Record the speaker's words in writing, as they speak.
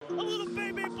A little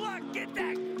baby black, get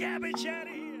that garbage out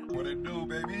of here. What it do,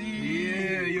 baby?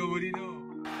 Yeah, yo, what do you know?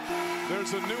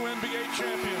 There's a new NBA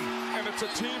champion, and it's a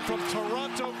team from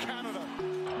Toronto, Canada.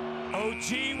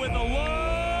 OG with a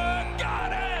look,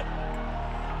 got it!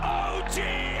 OG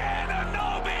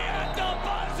Anunoby at the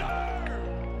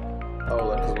buzzer! Oh,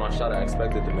 like, cause my shot I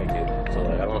expected to make it, so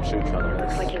like I don't shoot trying to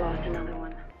miss. Like you lost another one.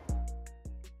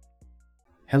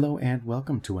 Hello and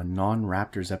welcome to a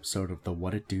non-Raptors episode of the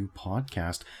What It Do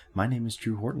podcast. My name is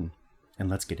Drew Horton, and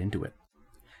let's get into it.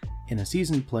 In a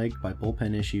season plagued by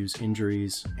bullpen issues,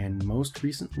 injuries, and most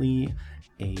recently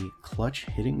a clutch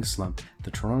hitting slump,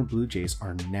 the Toronto Blue Jays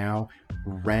are now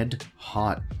red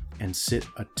hot and sit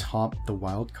atop the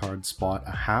wild card spot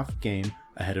a half game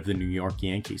ahead of the New York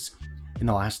Yankees. In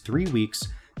the last 3 weeks,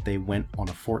 they went on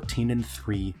a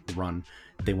 14-3 run.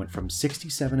 They went from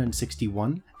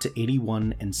 67-61 to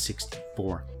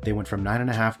 81-64. They went from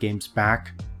 9.5 games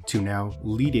back to now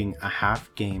leading a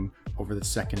half game over the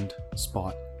second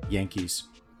spot Yankees.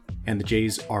 And the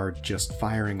Jays are just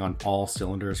firing on all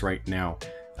cylinders right now.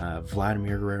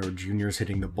 Vladimir Guerrero Jr. is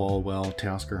hitting the ball well.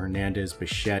 Teoscar Hernandez,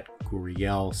 Bichette,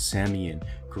 Gurriel, Semien,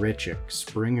 Grichuk,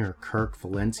 Springer, Kirk,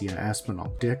 Valencia,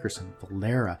 Espinal, Dickerson,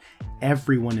 Valera.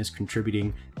 Everyone is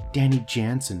contributing. Danny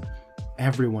Jansen.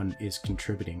 Everyone is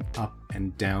contributing up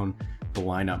and down the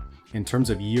lineup. In terms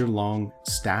of year-long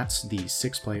stats, the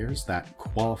 6 players that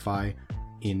qualify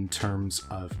in terms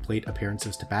of plate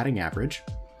appearances to batting average,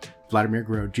 Vladimir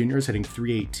Guerrero Jr. is hitting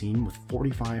 .318 with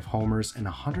 45 homers and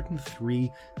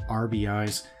 103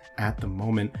 RBIs at the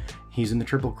moment. He's in the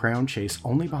Triple Crown chase,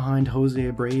 only behind Jose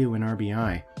Abreu in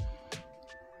RBI.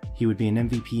 He would be an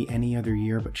MVP any other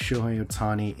year, but Shohei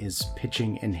Ohtani is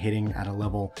pitching and hitting at a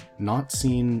level not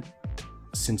seen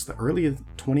since the early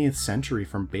 20th century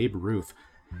from Babe Ruth.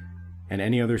 And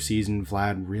any other season,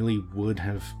 Vlad really would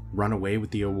have run away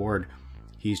with the award.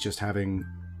 He's just having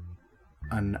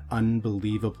an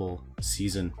unbelievable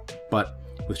season, but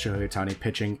with Shohei Ohtani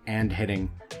pitching and hitting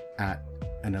at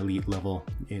an elite level,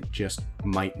 it just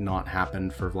might not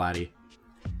happen for Vladdy.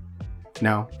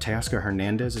 Now, Teoscar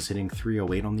Hernandez is hitting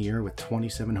 .308 on the year with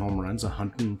 27 home runs,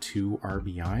 102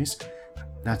 RBIs.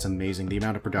 That's amazing. The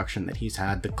amount of production that he's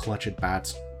had, the clutch at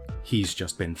bats, he's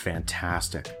just been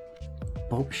fantastic.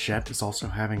 Bo Bichette is also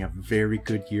having a very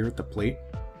good year at the plate.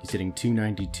 He's hitting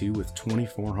 .292 with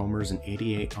 24 homers and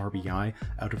 88 RBI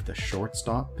out of the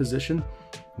shortstop position,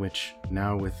 which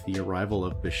now with the arrival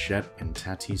of Bichette and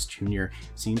Tatis Jr.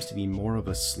 seems to be more of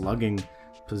a slugging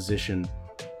position.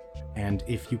 And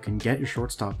if you can get your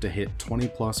shortstop to hit 20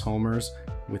 plus homers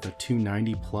with a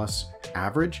 .290 plus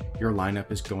average, your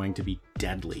lineup is going to be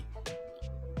deadly.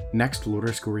 Next,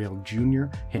 Lourdes Gurriel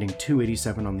Jr. hitting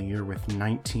 .287 on the year with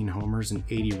 19 homers and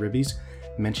 80 ribbies.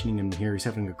 Mentioning him here, he's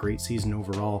having a great season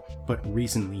overall, but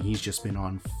recently he's just been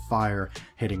on fire,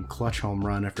 hitting clutch home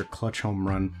run after clutch home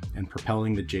run and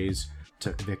propelling the Jays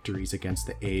to victories against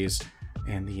the A's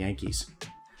and the Yankees.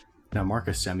 Now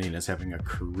Marcus Semien is having a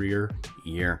career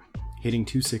year, hitting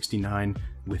 .269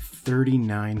 with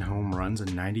 39 home runs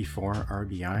and 94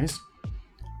 RBIs.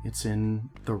 It's in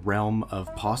the realm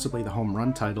of possibly the home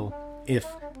run title if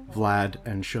Vlad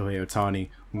and Shohei Ohtani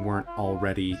weren't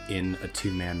already in a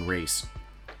two-man race.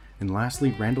 And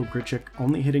lastly, Randall Grichuk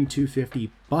only hitting .250,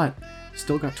 but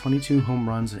still got 22 home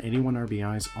runs and 81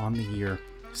 RBIs on the year,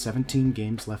 17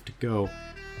 games left to go.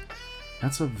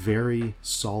 That's a very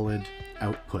solid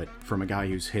output from a guy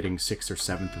who's hitting 6th or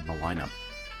 7th in the lineup.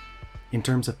 In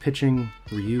terms of pitching,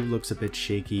 Ryu looks a bit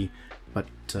shaky, but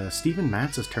Steven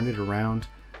Matz has turned it around.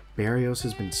 Barrios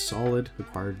has been solid,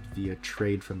 acquired via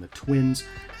trade from the Twins.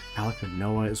 Alek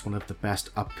Manoah is one of the best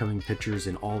upcoming pitchers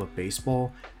in all of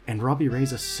baseball, and Robbie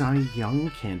Ray's a Cy Young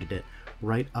candidate,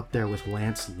 right up there with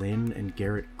Lance Lynn and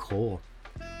Garrett Cole.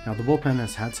 Now the bullpen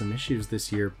has had some issues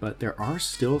this year, but there are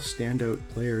still standout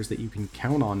players that you can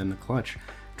count on in the clutch.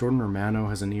 Jordan Romano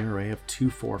has an ERA of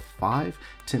 .245,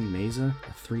 Tim Meza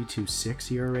a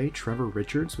 .326 ERA, Trevor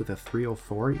Richards with a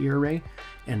 .304 ERA,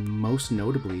 and most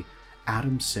notably,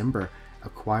 Adam Cimber,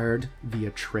 acquired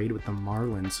via trade with the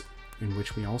Marlins, in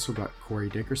which we also got Corey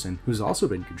Dickerson, who's also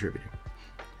been contributing.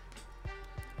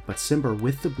 But Cimber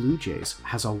with the Blue Jays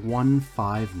has a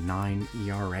 .159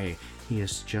 ERA. He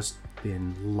has just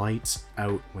been lights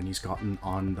out when he's gotten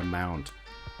on the mound.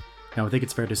 Now, I think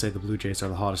it's fair to say the Blue Jays are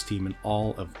the hottest team in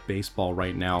all of baseball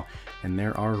right now, and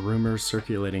there are rumors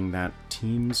circulating that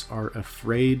teams are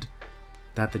afraid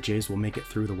that the Jays will make it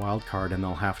through the wild card and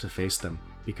they'll have to face them.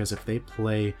 Because if they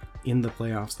play in the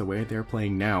playoffs the way they're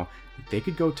playing now, they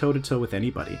could go toe-to-toe with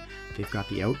anybody. They've got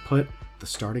the output, the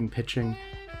starting pitching,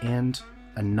 and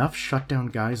enough shutdown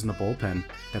guys in the bullpen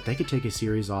that they could take a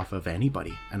series off of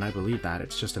anybody, and I believe that.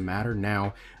 It's just a matter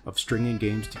now of stringing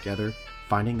games together,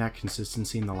 finding that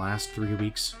consistency in the last 3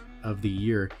 weeks of the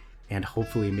year, and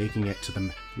hopefully making it to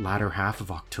the latter half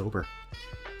of October.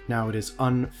 Now, it is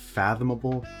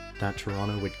unfathomable that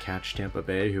Toronto would catch Tampa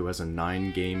Bay, who has a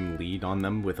 9-game lead on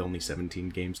them with only 17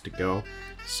 games to go,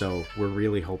 so we're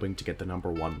really hoping to get the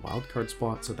number 1 wildcard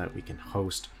spot so that we can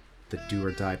host the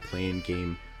do-or-die play-in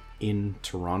game in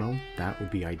Toronto. That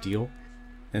would be ideal.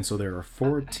 And so there are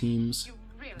 4 teams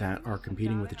that are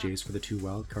competing with the Jays for the 2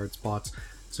 wildcard spots,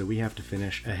 so we have to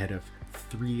finish ahead of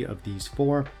 3 of these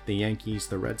 4, the Yankees,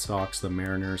 the Red Sox, the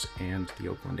Mariners, and the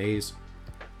Oakland A's.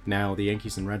 Now, the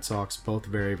Yankees and Red Sox, both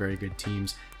very, very good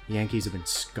teams. The Yankees have been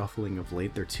scuffling of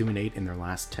late. They're 2-8 in their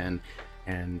last 10,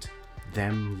 and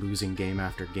them losing game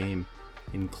after game,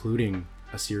 including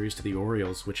a series to the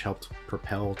Orioles, which helped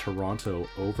propel Toronto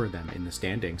over them in the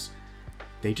standings.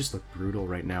 They just look brutal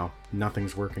right now.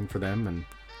 Nothing's working for them, and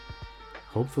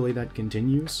hopefully that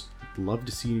continues. Love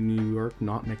to see New York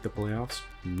not make the playoffs.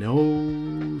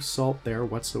 No salt there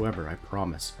whatsoever, I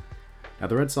promise. Now,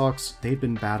 the Red Sox, they've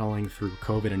been battling through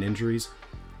COVID and injuries,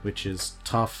 which is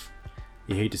tough.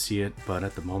 You hate to see it, but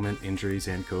at the moment, injuries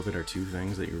and COVID are 2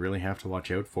 things that you really have to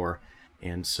watch out for.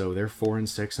 And so they're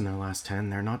 4-6 in their last 10.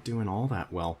 They're not doing all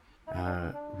that well.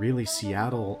 Really,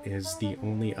 Seattle is the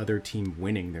only other team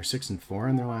winning. They're 6-4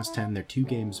 in their last 10. They're 2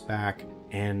 games back.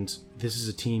 And this is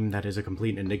a team that is a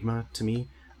complete enigma to me.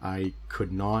 I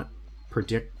could not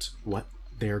predict what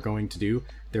they are going to do.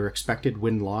 Their expected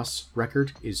win-loss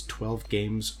record is 12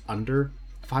 games under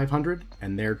 500,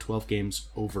 and they're 12 games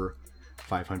over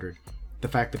 500. The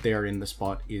fact that they are in the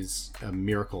spot is a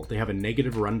miracle. They have a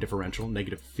negative run differential,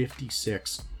 negative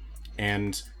 56,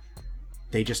 and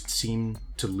they just seem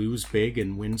to lose big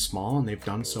and win small, and they've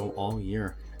done so all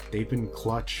year. They've been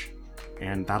clutch,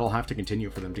 and that'll have to continue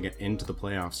for them to get into the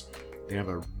playoffs. They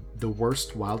have the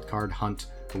worst wildcard hunt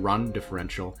run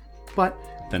differential, but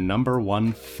the number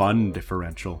 1 fun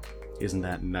differential. Isn't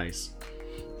that nice?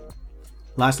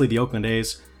 Lastly, the Oakland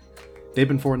A's. They've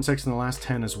been 4-6 in the last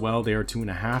 10 as well. They are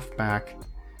 2.5 back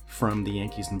from the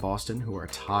Yankees in Boston, who are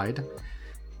tied.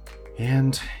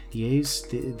 And the A's,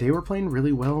 they were playing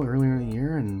really well earlier in the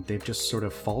year, and they've just sort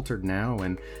of faltered now,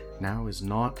 and now is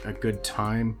not a good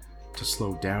time to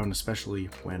slow down, especially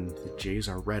when the Jays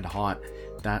are red hot.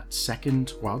 That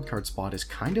second wildcard spot is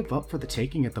kind of up for the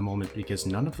taking at the moment because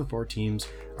none of the 4 teams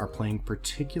are playing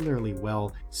particularly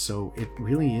well, so it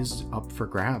really is up for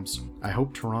grabs. I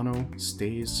hope Toronto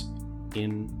stays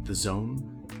in the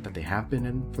zone that they have been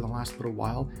in for the last little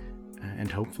while, and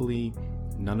hopefully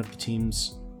none of the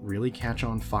teams really catch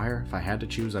on fire. If I had to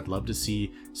choose, I'd love to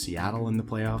see Seattle in the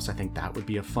playoffs. I think that would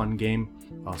be a fun game.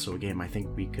 Also a game I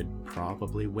think we could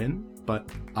probably win,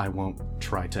 but I won't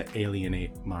try to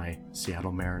alienate my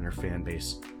Seattle Mariner fan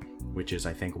base, which is,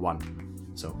 I think,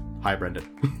 1. So, hi,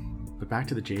 Brendan. But back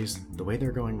to the Jays, the way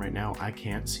they're going right now, I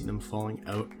can't see them falling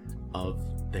out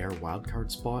of their wildcard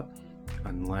spot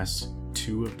unless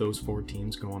 2 of those 4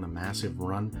 teams go on a massive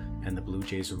run and the Blue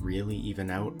Jays really even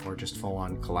out or just full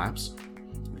on collapse.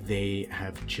 They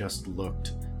have just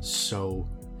looked so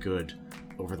good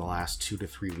over the last 2 to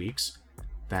 3 weeks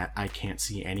that I can't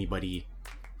see anybody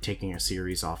taking a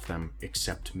series off them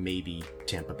except maybe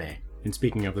Tampa Bay. And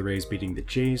speaking of the Rays beating the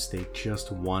Jays, they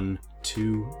just won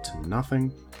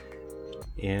 2-0,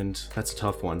 and that's a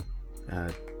tough one.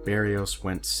 Berrios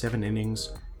went 7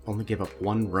 innings, only gave up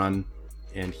 1 run,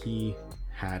 and he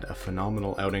had a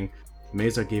phenomenal outing.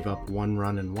 Meza gave up 1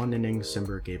 run in 1 inning,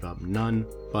 Simber gave up none,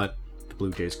 but the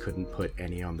Blue Jays couldn't put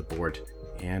any on the board.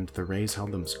 And the Rays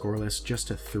held them scoreless just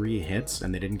to 3 hits,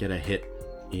 and they didn't get a hit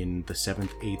in the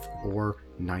 7th, 8th, or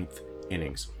 9th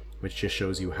innings, which just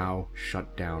shows you how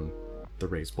shut down the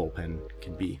Rays bullpen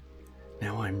can be.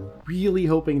 Now I'm really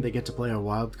hoping they get to play a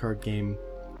wild card game,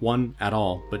 1 at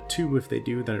all, but 2 if they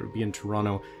do, that it would be in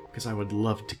Toronto, because I would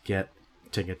love to get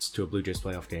tickets to a Blue Jays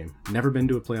playoff game. Never been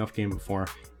to a playoff game before,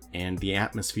 and the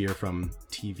atmosphere from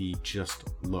TV just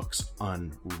looks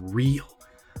unreal.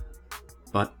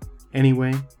 But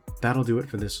anyway, that'll do it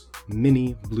for this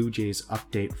mini Blue Jays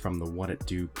update from the What It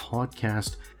Do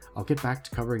podcast. I'll get back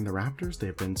to covering the Raptors. There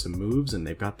have been some moves and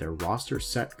they've got their roster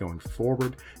set going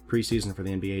forward. Preseason for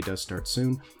the NBA does start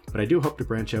soon, but I do hope to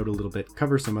branch out a little bit,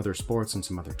 cover some other sports and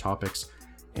some other topics,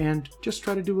 and just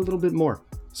try to do a little bit more.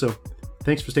 So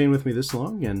thanks for staying with me this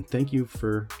long, and thank you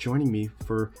for joining me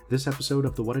for this episode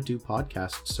of the What It Do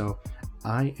podcast. So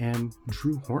I am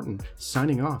Drew Horton,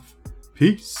 signing off.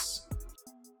 Peace.